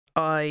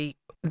I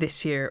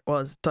this year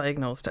was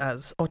diagnosed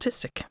as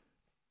autistic.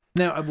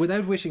 Now,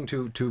 without wishing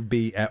to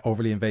be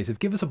overly invasive,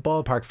 give us a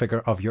ballpark figure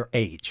of your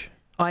age.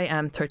 I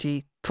am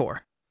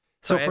 34.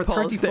 So Sorry, for I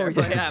paused 34 there,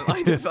 but I am.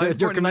 I was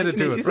you're born in committed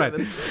to it, right?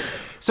 1987.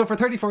 So for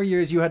 34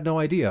 years, you had no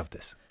idea of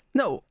this.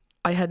 No,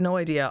 I had no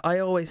idea. I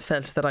always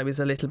felt that I was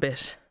a little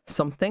bit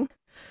something,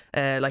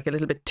 like a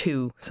little bit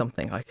too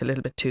something, like a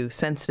little bit too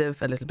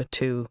sensitive, a little bit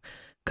too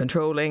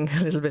controlling,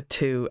 a little bit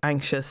too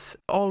anxious,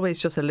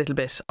 always just a little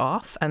bit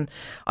off. And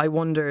I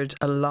wondered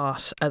a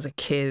lot as a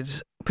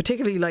kid,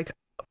 particularly like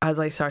as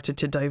I started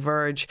to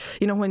diverge,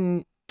 you know,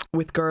 when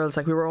with girls,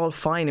 like we were all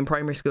fine in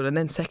primary school, and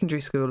then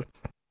secondary school,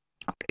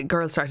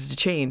 girls started to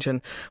change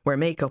and wear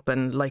makeup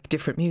and like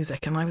different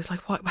music, and I was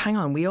like, what, hang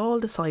on, we all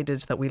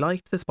decided that we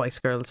liked the Spice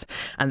Girls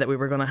and that we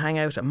were going to hang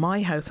out at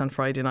my house on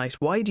Friday night.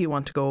 Why do you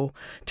want to go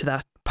to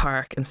that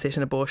park and sit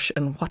in a bush,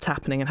 and what's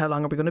happening and how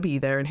long are we going to be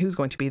there and who's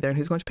going to be there and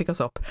who's going to pick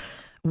us up?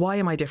 Why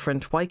am I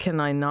different? Why can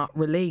I not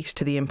relate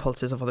to the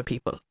impulses of other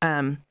people?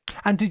 And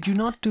did you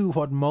not do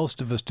what most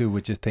of us do,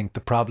 which is think the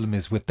problem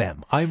is with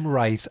them? I'm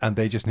right and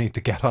they just need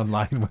to get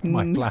online with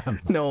my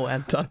plans. No,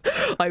 Anton.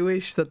 I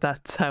wish that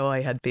that's how I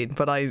had been,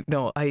 but I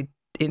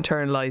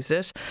internalised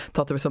it,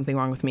 thought there was something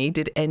wrong with me,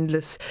 did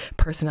endless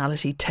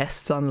personality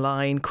tests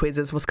online,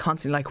 quizzes, was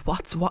constantly like,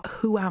 what's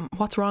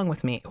wrong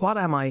with me? What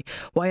am I?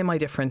 Why am I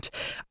different?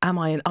 Am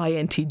I an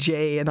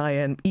INTJ and I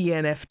an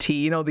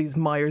ENFT? You know, these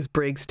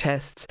Myers-Briggs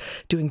tests,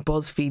 doing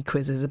BuzzFeed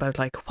quizzes about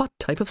like, what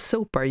type of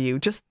soap are you?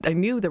 Just, I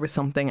knew there was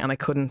something and I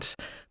couldn't,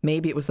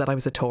 maybe it was that I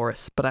was a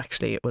Taurus, but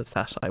actually it was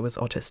that I was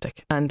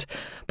autistic.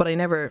 But I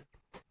never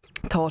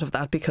thought of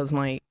that because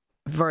my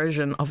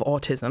version of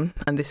autism,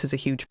 and this is a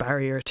huge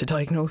barrier to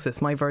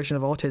diagnosis, my version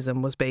of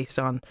autism was based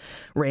on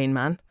Rain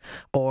Man,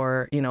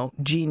 or, you know,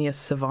 genius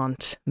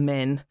savant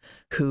men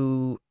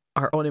who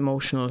are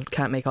unemotional,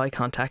 can't make eye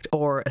contact,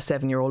 or a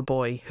 7-year-old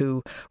boy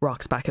who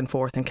rocks back and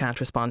forth and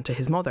can't respond to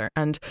his mother.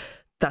 And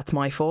that's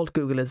my fault.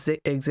 Google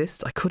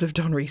exists. I could have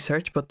done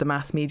research, but the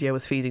mass media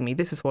was feeding me,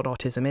 this is what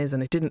autism is,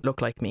 and it didn't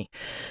look like me.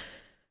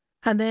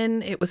 And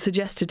then it was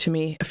suggested to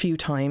me a few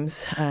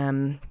times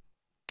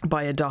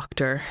by a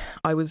doctor.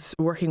 I was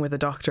working with a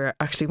doctor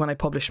actually when I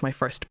published my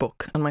first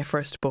book, and my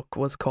first book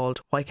was called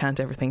Why Can't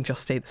Everything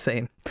Just Stay the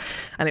Same?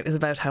 And it was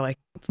about how I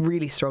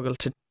really struggled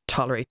to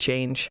tolerate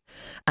change.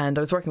 And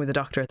I was working with a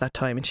doctor at that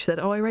time, and she said,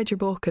 oh, I read your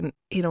book and,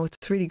 you know,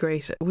 it's really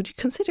great. Would you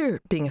consider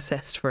being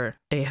assessed for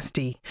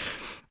ASD?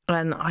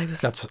 And I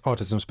was... That's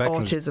autism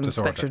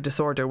spectrum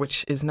disorder,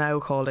 which is now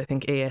called, I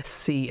think,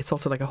 ASC. It's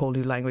also like a whole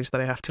new language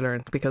that I have to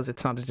learn because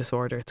it's not a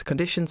disorder, it's a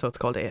condition, so it's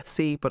called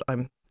ASC, but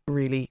I'm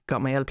really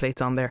got my L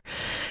plates on there.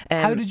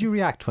 How did you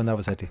react when that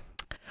was said to you?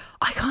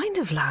 I kind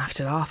of laughed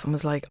it off and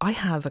was like, I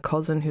have a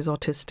cousin who's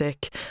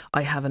autistic,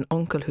 I have an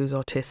uncle who's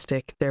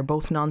autistic, they're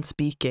both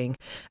non-speaking,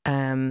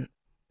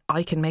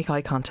 I can make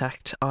eye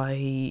contact,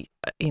 I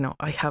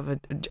have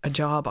a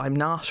job, I'm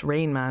not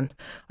Rain Man,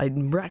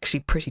 I'm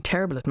actually pretty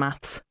terrible at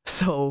maths,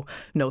 so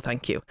no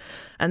thank you.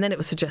 And then it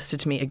was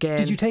suggested to me again.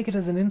 Did you take it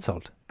as an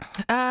insult?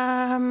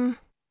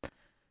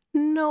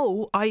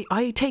 No,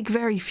 I take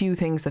very few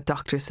things that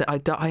doctors say.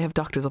 I have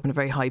doctors up on a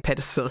very high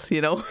pedestal,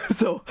 you know,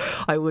 so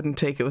I wouldn't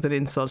take it with an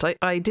insult.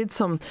 I did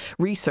some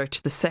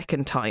research the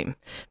second time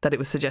that it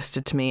was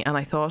suggested to me, and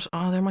I thought,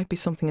 oh, there might be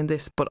something in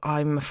this, but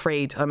I'm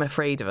afraid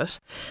of it.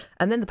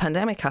 And then the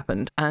pandemic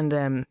happened,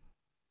 and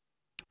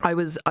I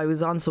was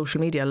on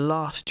social media a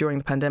lot during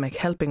the pandemic,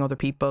 helping other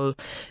people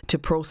to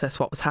process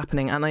what was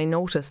happening. And I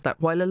noticed that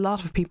while a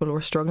lot of people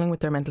were struggling with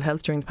their mental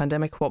health during the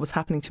pandemic, what was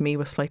happening to me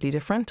was slightly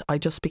different. I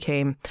just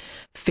became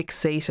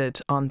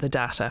fixated on the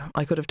data.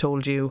 I could have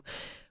told you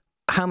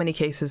how many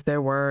cases there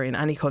were in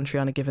any country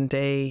on a given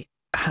day,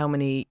 how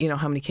many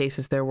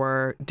cases there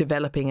were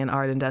developing in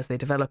Ireland as they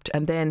developed.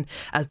 And then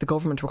as the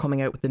government were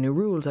coming out with the new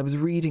rules, I was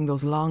reading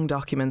those long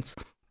documents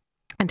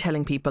and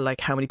telling people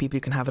like how many people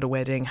you can have at a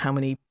wedding, how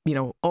many, you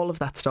know, all of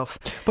that stuff.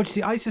 But you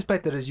see, I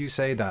suspect that as you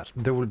say that,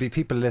 there will be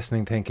people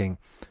listening thinking,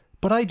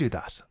 but I do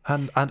that.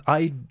 And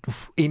I,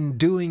 in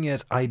doing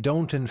it, I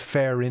don't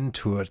infer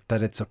into it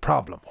that it's a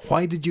problem.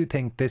 Why did you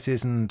think this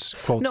isn't,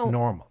 quote,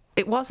 normal?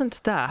 It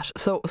wasn't that.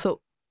 So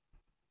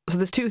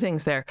there's two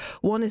things there.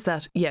 One is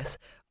that, yes,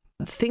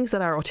 things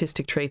that are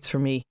autistic traits for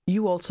me,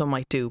 you also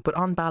might do. But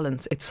on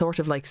balance, it's sort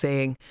of like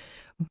saying,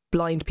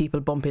 blind people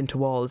bump into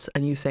walls,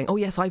 and you saying, oh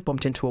yes, I've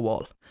bumped into a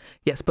wall.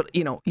 Yes, but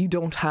you know, you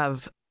don't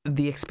have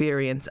the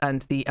experience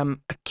and the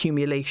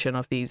accumulation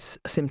of these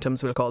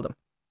symptoms, we'll call them.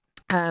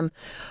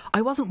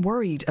 I wasn't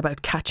worried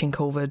about catching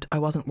COVID. I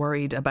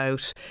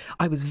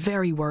was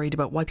very worried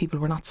about why people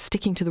were not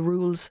sticking to the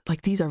rules.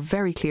 Like, these are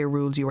very clear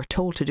rules. You were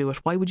told to do it.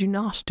 Why would you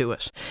not do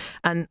it?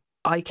 And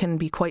I can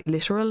be quite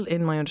literal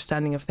in my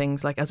understanding of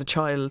things. Like, as a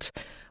child,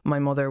 my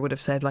mother would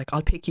have said, like,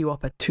 I'll pick you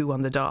up at 2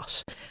 on the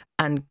dot,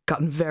 and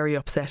gotten very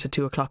upset at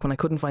 2 o'clock when I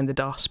couldn't find the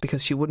dot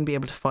because she wouldn't be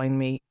able to find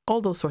me. All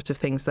those sorts of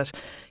things that,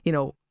 you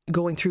know,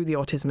 going through the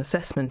autism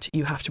assessment,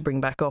 you have to bring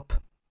back up.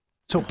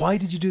 So why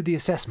did you do the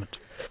assessment?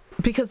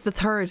 Because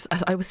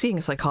I was seeing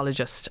a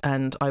psychologist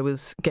and I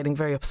was getting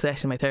very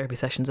upset in my therapy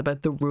sessions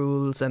about the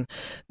rules and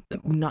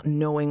not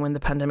knowing when the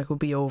pandemic would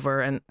be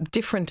over and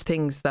different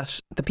things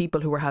that the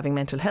people who were having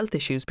mental health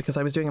issues, because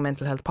I was doing a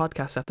mental health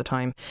podcast at the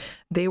time,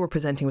 they were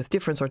presenting with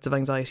different sorts of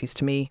anxieties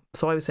to me.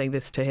 So I was saying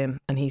this to him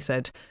and he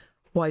said,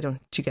 why don't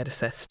you get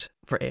assessed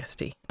for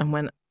ASD?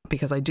 And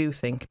because I do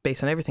think,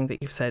 based on everything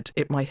that you've said,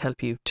 it might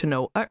help you to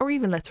know, or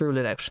even let's rule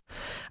it out.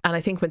 And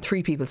I think when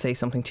 3 people say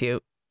something to you,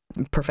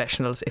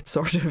 professionals, it's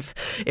sort of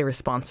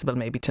irresponsible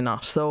maybe to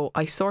not. So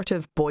I sort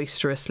of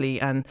boisterously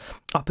and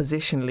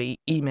oppositionally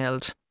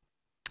emailed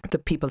the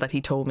people that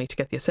he told me to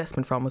get the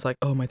assessment from. Was like,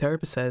 oh, my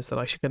therapist says that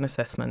I should get an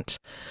assessment.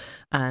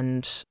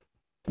 And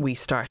we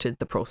started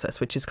the process,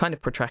 which is kind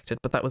of protracted,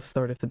 but that was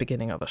sort of the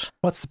beginning of it.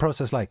 What's the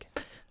process like?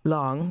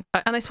 Long.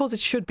 And I suppose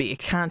it should be. It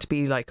can't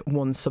be like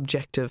one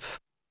subjective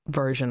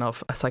version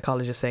of a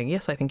psychologist saying,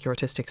 yes, I think you're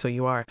autistic, so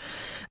you are.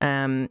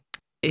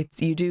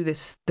 You do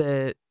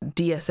the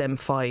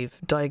DSM-5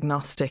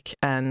 diagnostic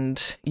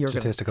and your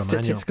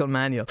statistical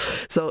manual.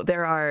 So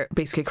there are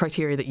basically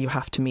criteria that you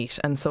have to meet,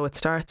 and so it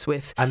starts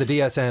with. And the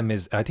DSM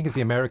is, I think, it's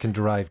the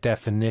American-derived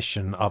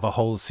definition of a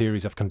whole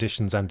series of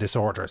conditions and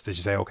disorders. That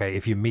you say, okay,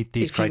 if you meet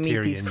these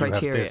criteria, you have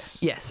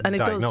this yes, and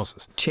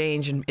diagnosis. It does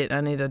change and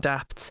it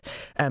adapts.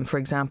 For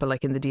example,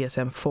 like in the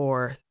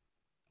DSM-4.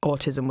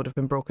 Autism would have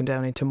been broken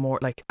down into more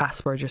like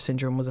Asperger's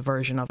syndrome was a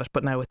version of it,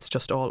 but now it's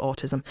just all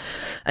autism.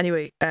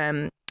 Anyway,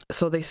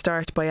 so they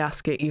start by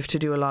asking you have to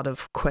do a lot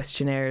of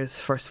questionnaires,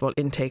 first of all,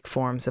 intake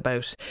forms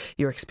about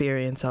your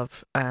experience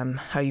of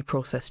how you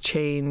process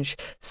change,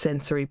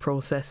 sensory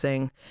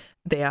processing.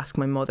 They ask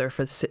my mother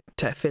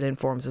to fill in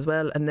forms as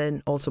well, and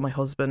then also my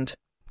husband,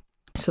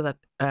 so that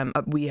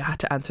we had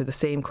to answer the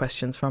same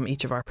questions from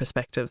each of our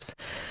perspectives.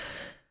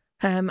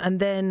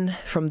 And then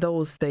from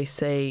those they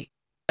say,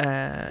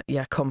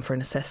 come for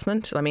an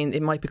assessment. I mean,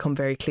 it might become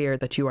very clear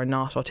that you are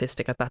not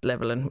autistic at that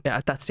level and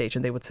at that stage,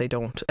 and they would say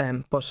don't.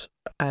 But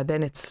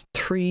then it's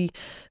 3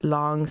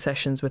 long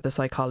sessions with a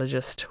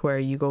psychologist where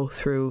you go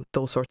through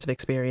those sorts of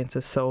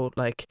experiences. So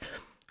like,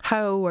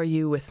 how are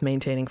you with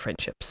maintaining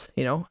friendships?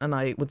 You know, and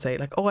I would say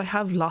like, oh, I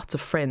have lots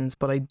of friends,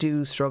 but I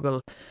do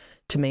struggle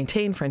to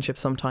maintain friendships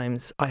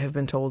sometimes. I have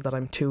been told that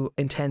I'm too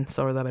intense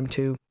or that I'm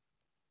too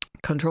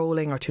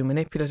controlling or too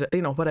manipulative,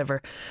 you know,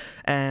 whatever.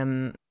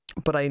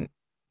 But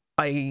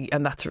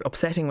and that's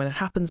upsetting when it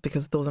happens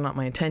because those are not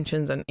my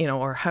intentions. And, you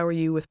know, or how are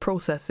you with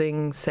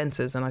processing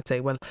senses? And I'd say,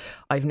 well,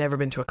 I've never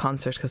been to a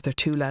concert because they're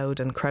too loud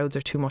and crowds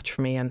are too much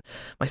for me and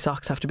my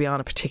socks have to be on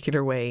a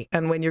particular way.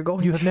 And when you're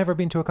going... You have never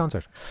been to a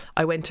concert?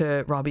 I went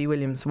to Robbie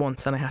Williams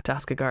once and I had to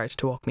ask a guard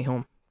to walk me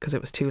home because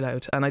it was too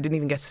loud. And I didn't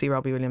even get to see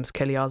Robbie Williams.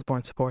 Kelly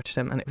Osbourne supported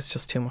him and it was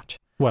just too much.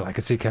 Well, I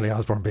could see Kelly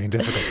Osbourne being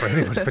difficult for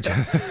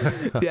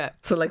anybody. But yeah,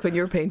 so like when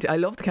you're painting, I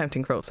loved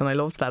Counting Crows and I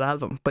loved that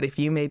album, but if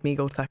you made me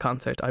go to that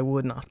concert, I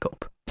would not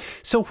cope.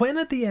 So when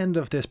at the end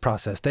of this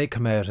process they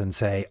come out and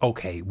say,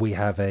 okay, we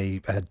have a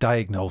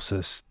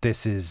diagnosis,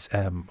 this is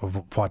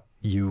what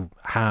you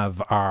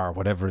have, or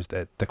whatever is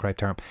the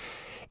correct term,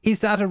 is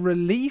that a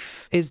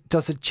relief?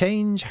 Does it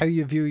change how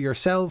you view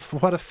yourself?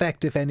 What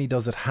effect, if any,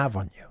 does it have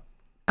on you?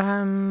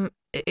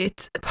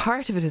 It's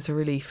part of it is a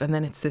relief, and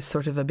then it's this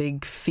sort of a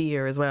big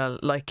fear as well.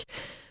 Like,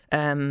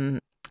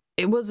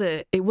 it was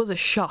a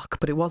shock,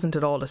 but it wasn't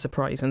at all a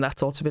surprise, and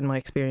that's also been my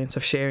experience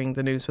of sharing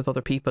the news with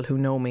other people who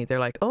know me. They're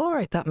like, "Oh, all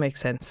right, that makes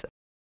sense."